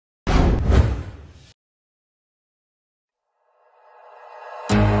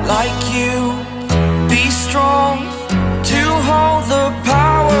like you, be strong to hold the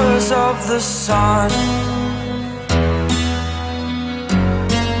powers of the sun.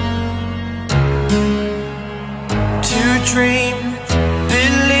 To dream,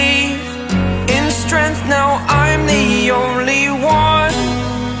 believe in strength, now I'm the only one,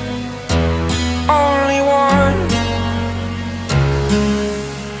 only one.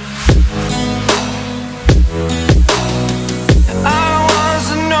 I was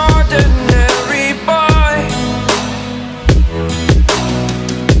an ordinary boy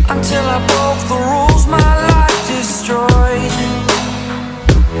until I broke the rules, my life destroyed,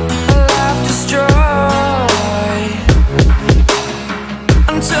 a life destroyed.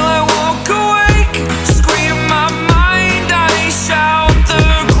 Until I walk awake, scream my mind, I shout, the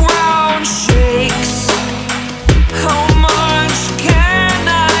ground shakes. How much can I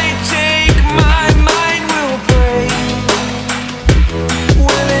take? My mind will break.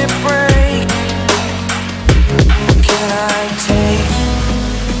 Will it break? Can I take?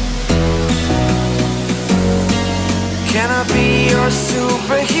 Can I be your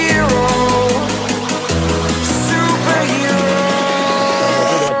superhero? Superhero.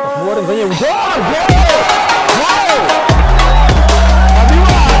 Смотрим за ним.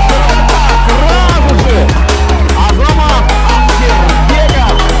 Сразу же Азамат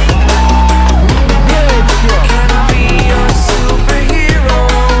Аскербеков делает все. Can I be your superhero?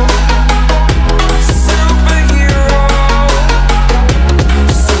 Superhero.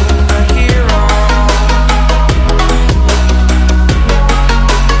 Superhero.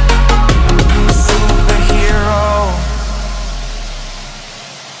 Superhero.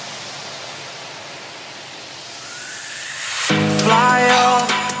 Fly up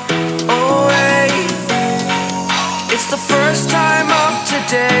away. It's the first time of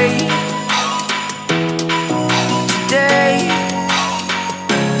today. Today.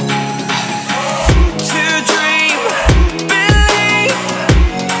 To dream, believe.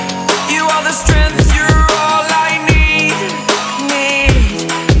 You are the strength, you're all I need.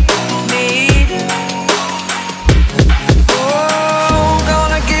 Need. Oh,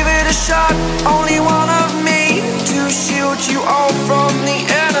 gonna give it a shot. Only one of me to shield you all from the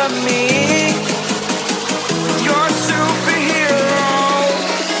enemy. You're a superhero.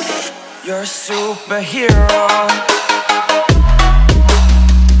 You're a superhero.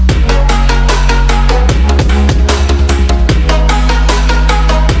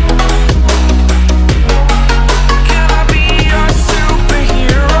 Can I be your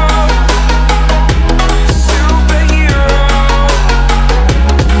superhero? Superhero.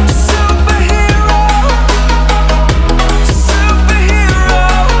 Superhero. Superhero.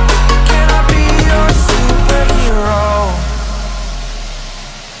 Can I be your superhero?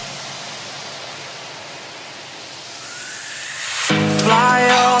 Fly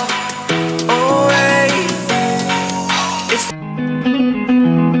up away. It's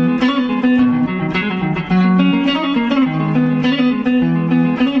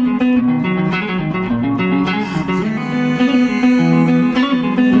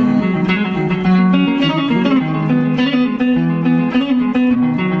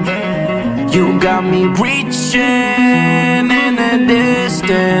you got me reaching in the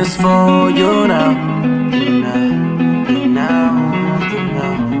distance for you now.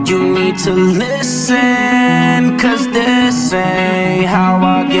 You need to listen, 'cause this ain't how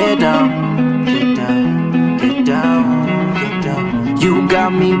I get down. You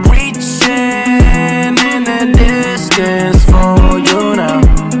got me reaching in the distance for you now.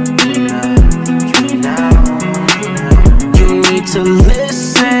 You need to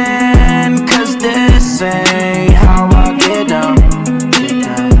listen, 'cause this ain't how I get down.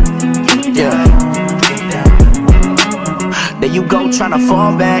 Yeah. There you go, tryna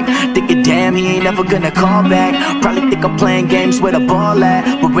fall back, thinking damn, he ain't never gonna call back. Probably think I'm playing games where the ball at,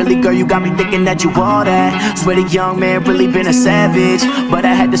 but really girl, you got me thinking that you all that. Swear the young man really been a savage, but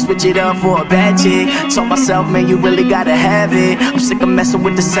I had to switch it up for a bad chick. Told myself, man, you really gotta have it. I'm sick of messing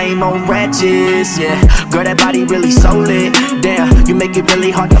with the same old ratchets, yeah. Girl, that body really so lit, damn, you make it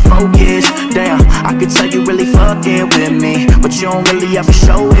really hard to focus. Damn, I could tell you really fucking with me, but you don't really ever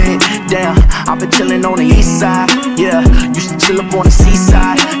show it. Damn, I've been chilling on the east side, yeah. Used to chill up on the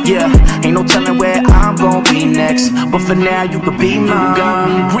seaside, yeah. Ain't no telling where I'm gon' be next, but for now you could be mine. You got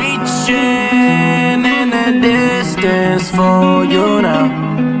me reaching in the distance for you now.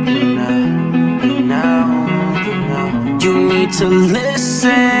 You need to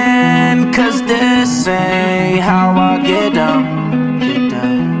listen, 'cause this ain't how I get down.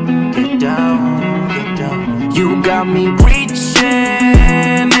 You got me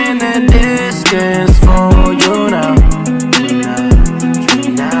reaching in the distance for you now.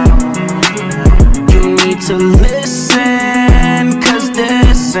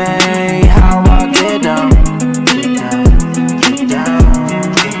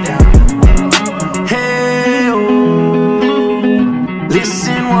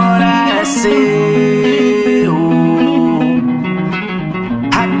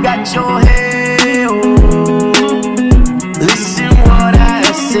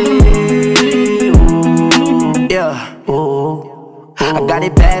 got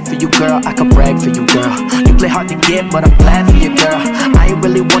it bad for you, girl, I can brag for you, girl. You play hard to get, but I'm glad for you, girl. I ain't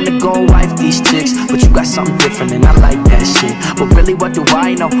really wanna go wife these chicks, but you got something different and I like that shit. But really, what do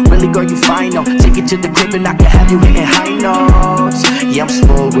I know? Really, girl, you fine, no. Take it to the crib and I can have you hitting high notes. Yeah, I'm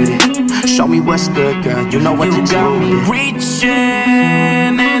smooth with it. Show me what's good, girl, you know what to do. You got me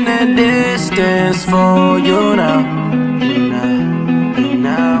reaching in the distance for you now.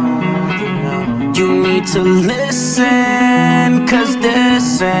 You need to listen, cause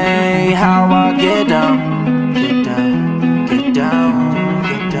this ain't how I get down. Get down, get down,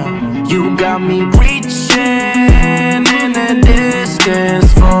 get down. You got me reaching